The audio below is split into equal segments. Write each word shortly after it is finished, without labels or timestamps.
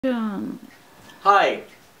Yeah. Hi,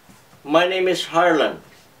 my name is Harlan.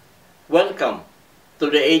 Welcome to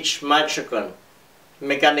the Machacon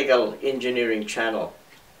Mechanical Engineering channel.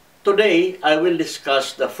 Today, I will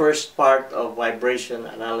discuss the first part of vibration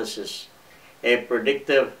analysis, a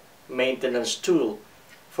predictive maintenance tool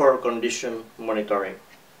for condition monitoring.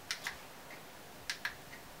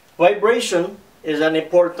 Vibration is an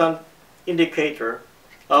important indicator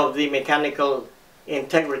of the mechanical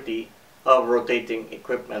integrity of rotating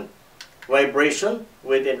equipment. Vibration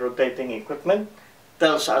within rotating equipment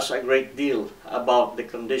tells us a great deal about the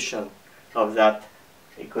condition of that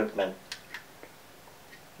equipment.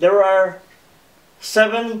 There are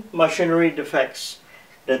 7 machinery defects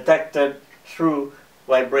detected through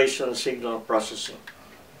vibration signal processing.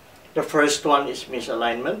 The first one is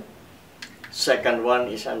misalignment. Second one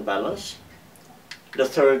is unbalance. The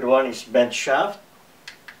third one is bent shaft.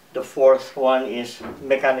 The fourth one is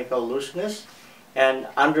mechanical looseness. And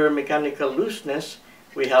under mechanical looseness,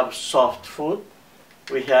 we have soft foot,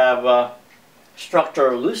 we have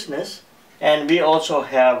structural looseness, and we also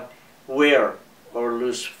have wear or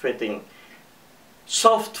loose fitting.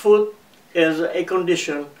 Soft foot is a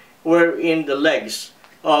condition wherein the legs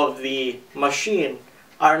of the machine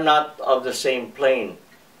are not of the same plane.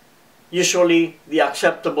 Usually, the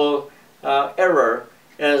acceptable error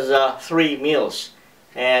is 3 mils,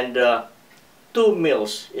 and 2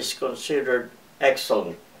 mils is considered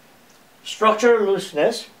excellent. Structural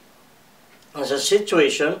looseness is a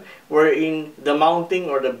situation wherein the mounting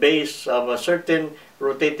or the base of a certain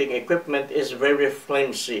rotating equipment is very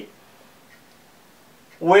flimsy.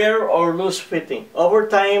 Wear or loose fitting. Over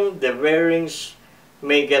time, the bearings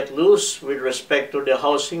may get loose with respect to the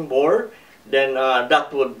housing bore, then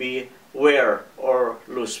that would be wear or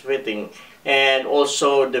loose fitting. And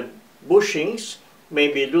also the bushings may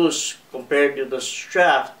be loose compared to the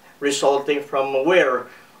shaft, resulting from wear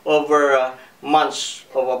over months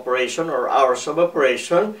of operation or hours of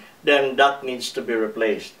operation, then that needs to be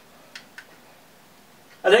replaced.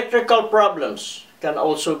 Electrical problems can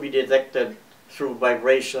also be detected through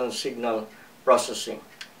vibration signal processing.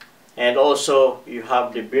 And also you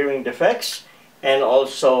have the bearing defects and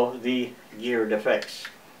also the gear defects.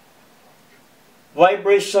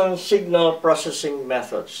 Vibration signal processing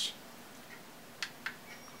methods.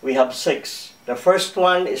 We have 6. The first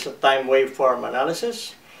one is a time waveform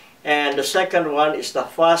analysis, and the second one is the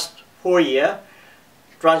fast Fourier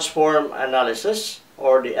transform analysis,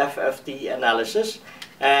 or the FFT analysis,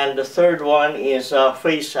 and the third one is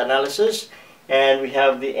phase analysis, and we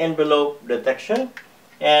have the envelope detection,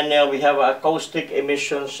 and we have acoustic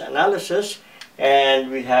emissions analysis, and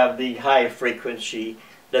we have the high frequency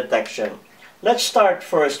detection. Let's start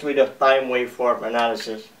first with the time waveform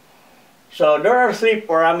analysis. So there are 3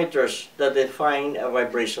 parameters that define a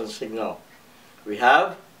vibration signal. We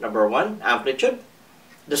have, number 1, amplitude.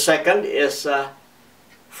 The second is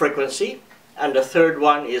frequency. And the third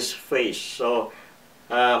one is phase. So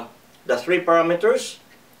the 3 parameters,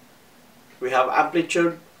 we have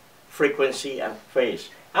amplitude, frequency, and phase.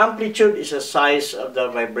 Amplitude is the size of the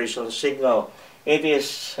vibration signal. It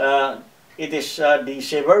is the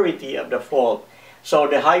severity of the fault. So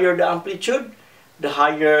the higher the amplitude, the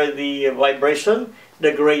higher the vibration,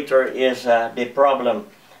 the greater is the problem.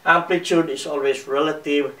 Amplitude is always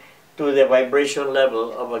relative to the vibration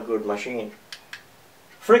level of a good machine.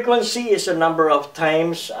 Frequency is the number of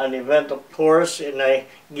times an event occurs in a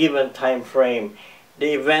given time frame.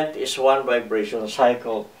 The event is 1 vibration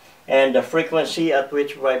cycle, and the frequency at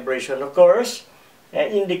which vibration occurs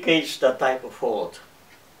indicates the type of fault.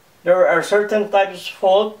 There are certain types of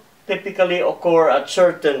fault typically occur at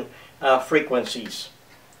certain frequencies.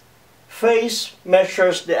 Phase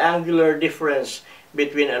measures the angular difference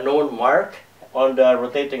between a known mark on the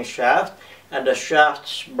rotating shaft and the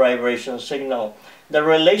shaft's vibration signal. The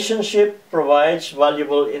relationship provides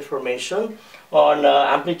valuable information on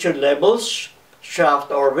amplitude levels, shaft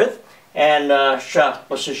orbit, and shaft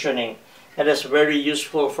positioning. It is very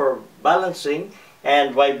useful for balancing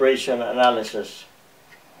and vibration analysis.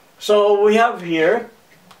 So we have here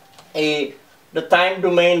the time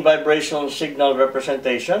domain vibration signal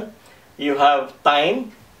representation. You have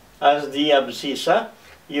time as the abscissa.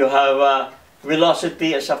 You have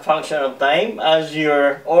velocity as a function of time as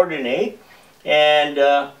your ordinate. And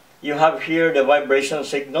you have here the vibration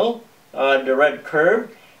signal, the red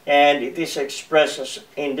curve. And it is expressed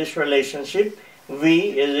in this relationship.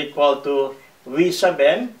 V is equal to V sub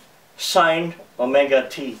m sine omega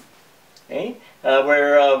t. Okay?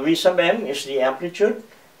 Where V sub m is the amplitude,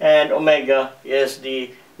 and omega is the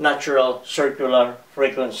natural circular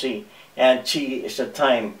frequency, and t is the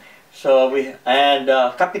time. So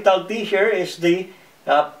capital T here is the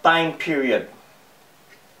time period,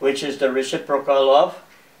 which is the reciprocal of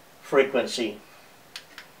frequency.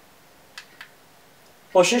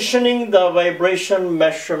 Positioning the vibration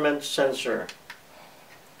measurement sensor.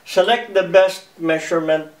 Select the best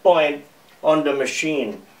measurement point on the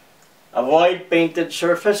machine. Avoid painted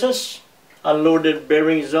surfaces, unloaded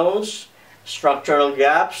bearing zones, structural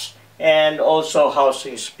gaps, and also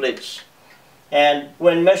housing splits. And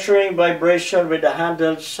when measuring vibration with a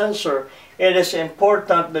handheld sensor, it is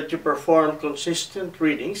important that you perform consistent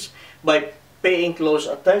readings by paying close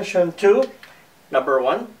attention to, number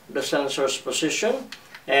one, the sensor's position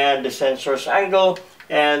and the sensor's angle,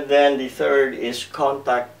 and then the third is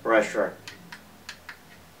contact pressure.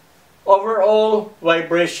 Overall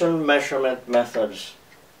vibration measurement methods.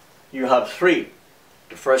 You have three.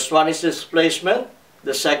 The first one is displacement,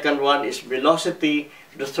 the second one is velocity,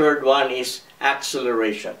 the third one is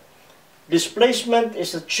acceleration. Displacement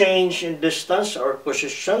is a change in distance or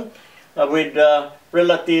position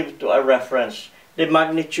relative to a reference. The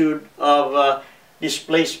magnitude of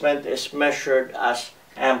displacement is measured as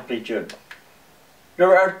amplitude.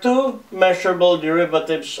 There are two measurable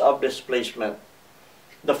derivatives of displacement.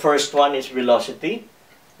 The first one is velocity.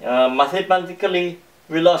 Mathematically,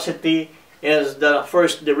 velocity is the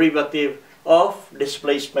first derivative of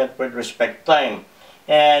displacement with respect to time.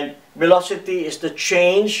 And velocity is the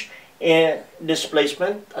change in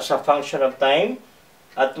displacement as a function of time,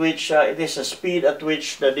 at which it is a speed at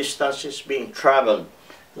which the distance is being traveled.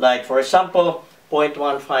 Like, for example,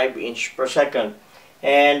 0.15 inch per second.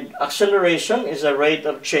 And acceleration is a rate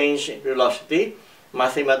of change in velocity.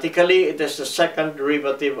 Mathematically, it is the second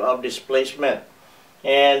derivative of displacement.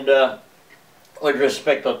 And with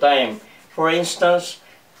respect to time, for instance,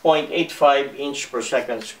 0.85 inch per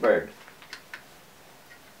second squared.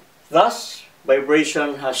 Thus,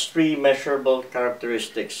 vibration has three measurable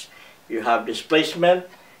characteristics. You have displacement,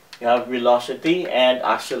 you have velocity, and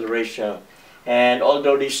acceleration. And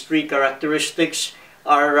although these three characteristics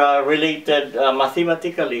are related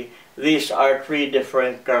mathematically, these are three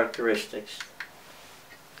different characteristics.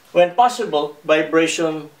 When possible,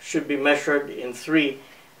 vibration should be measured in three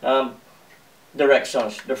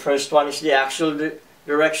directions. The first one is the axial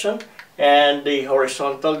direction, and the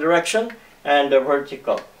horizontal direction, and the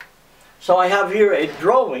vertical. So I have here a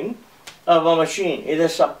drawing of a machine. It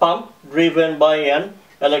is a pump driven by an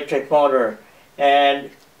electric motor.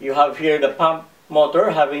 And you have here the pump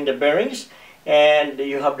motor having the bearings, and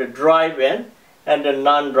you have the drive end and the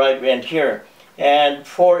non-drive end here. And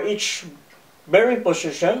for each bearing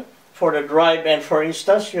position, for the drive end, for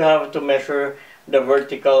instance, you have to measure the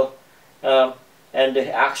vertical and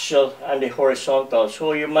the axial and the horizontal.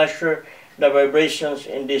 So you measure the vibrations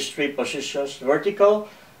in these three positions: vertical,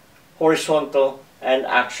 horizontal, and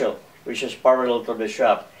axial, which is parallel to the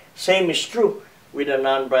shaft. Same is true with the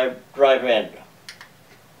non-drive end.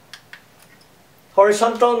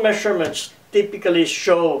 Horizontal measurements typically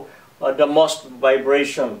show the most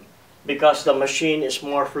vibration because the machine is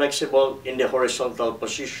more flexible in the horizontal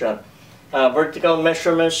position. Vertical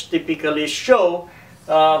measurements typically show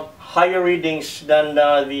higher readings than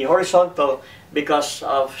the horizontal because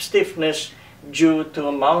of stiffness due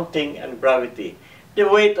to mounting and gravity. The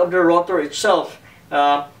weight of the rotor itself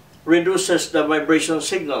reduces the vibration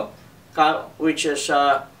signal, which is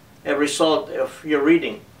a result of your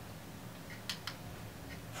reading.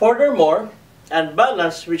 Furthermore,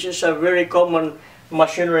 unbalance, which is a very common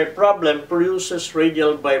machinery problem, produces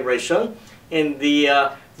radial vibration in the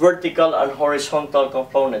vertical and horizontal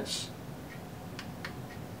components.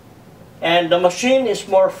 And the machine is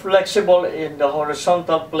more flexible in the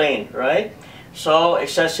horizontal plane, right? So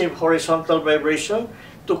excessive horizontal vibration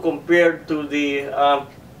to compare to the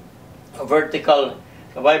vertical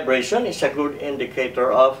vibration is a good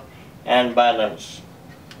indicator of imbalance.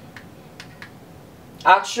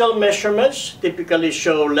 Axial measurements typically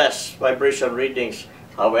show less vibration readings.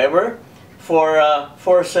 However, for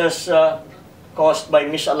forces caused by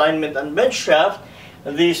misalignment and bent shaft,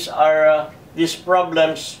 these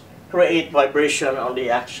problems create vibration on the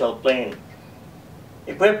axial plane.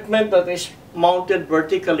 Equipment that is mounted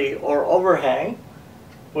vertically or overhang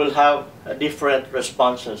will have different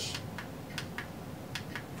responses.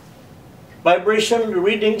 Vibration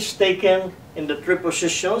readings taken in the three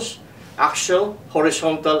positions, axial,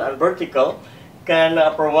 horizontal, and vertical, can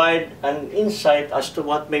provide an insight as to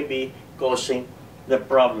what may be causing the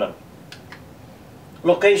problem.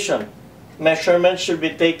 Location. Measurements should be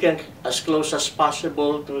taken as close as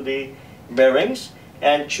possible to the bearings,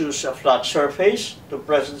 and choose a flat surface to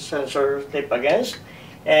press the sensor tip against.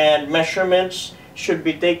 And measurements should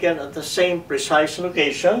be taken at the same precise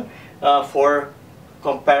location for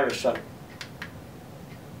comparison.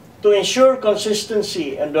 To ensure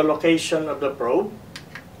consistency in the location of the probe,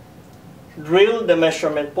 drill the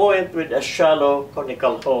measurement point with a shallow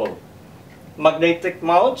conical hole. Magnetic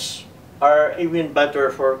mounts are even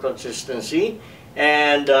better for consistency,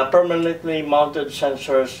 and permanently mounted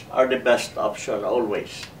sensors are the best option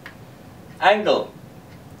always. Angle,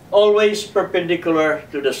 always perpendicular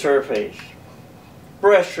to the surface.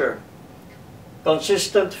 Pressure,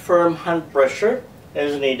 consistent firm hand pressure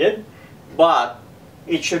is needed, but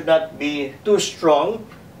it should not be too strong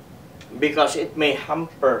because it may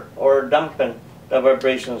hamper or dampen the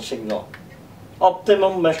vibration signal.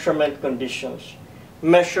 Optimum measurement conditions.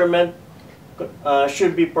 Measurement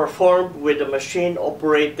should be performed with the machine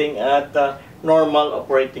operating at normal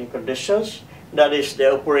operating conditions. That is,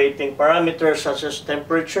 the operating parameters such as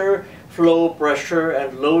temperature, flow, pressure,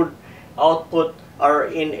 and load output are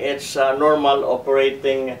in its normal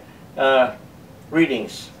operating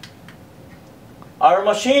readings. On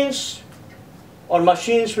machines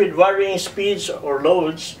with varying speeds or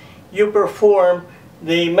loads, you perform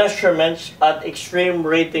the measurements at extreme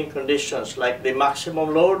rating conditions like the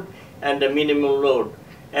maximum load and the minimum load,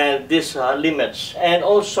 and these limits. And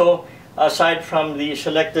also, aside from the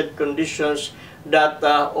selected conditions that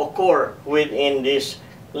occur within these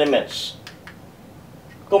limits.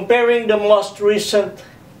 Comparing the most recent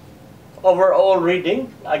overall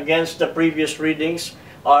reading against the previous readings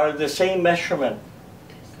are the same measurement.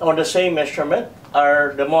 On the same measurement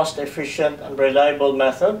are the most efficient and reliable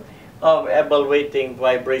method of evaluating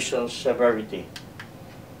vibration severity.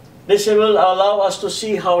 This will allow us to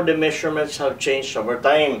see how the measurements have changed over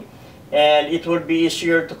time, and it would be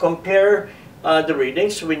easier to compare the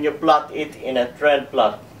readings when you plot it in a trend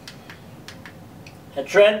plot. A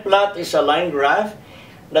trend plot is a line graph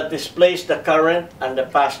that displays the current and the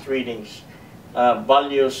past readings,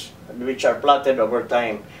 values which are plotted over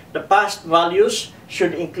time. The past values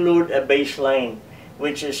should include a baseline,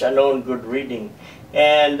 which is a known good reading,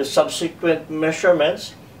 and the subsequent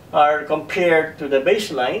measurements are compared to the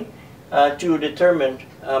baseline to determine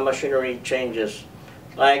machinery changes.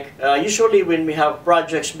 Like usually when we have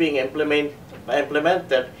projects being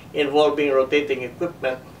implemented involving rotating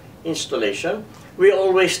equipment installation, we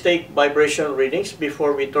always take vibration readings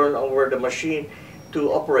before we turn over the machine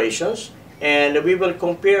to operations, and we will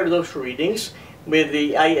compare those readings with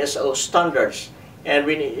the ISO standards. And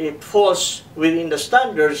when it falls within the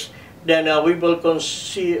standards, then we will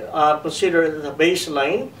consider the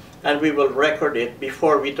baseline, and we will record it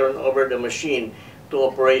before we turn over the machine to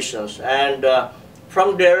operations. And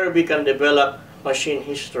from there, we can develop machine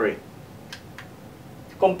history.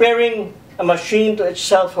 Comparing a machine to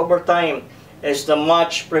itself over time is the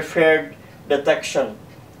much preferred detection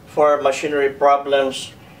for machinery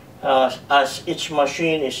problems, as each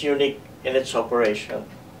machine is unique in its operation.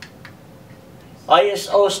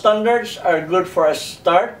 ISO standards are good for a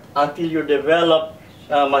start until you develop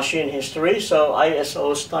machine history. So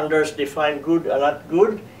ISO standards define good and not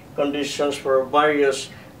good conditions for various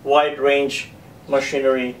wide range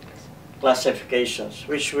machinery classifications,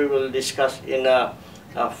 which we will discuss in the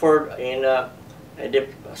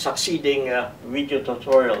succeeding video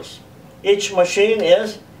tutorials. Each machine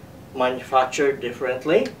is manufactured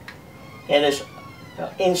differently and is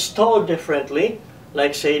installed differently.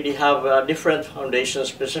 Like say they have different foundation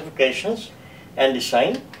specifications and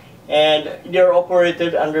design, and they're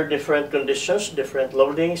operated under different conditions, different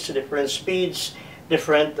loadings, different speeds,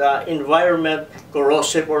 different environment,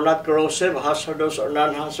 corrosive or not corrosive, hazardous or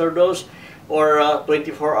non-hazardous, or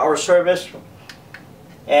 24-hour service,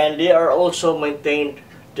 and they are also maintained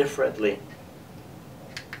differently.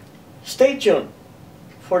 Stay tuned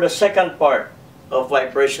for the second part of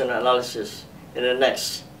vibration analysis in the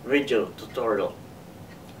next video tutorial.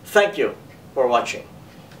 Thank you for watching.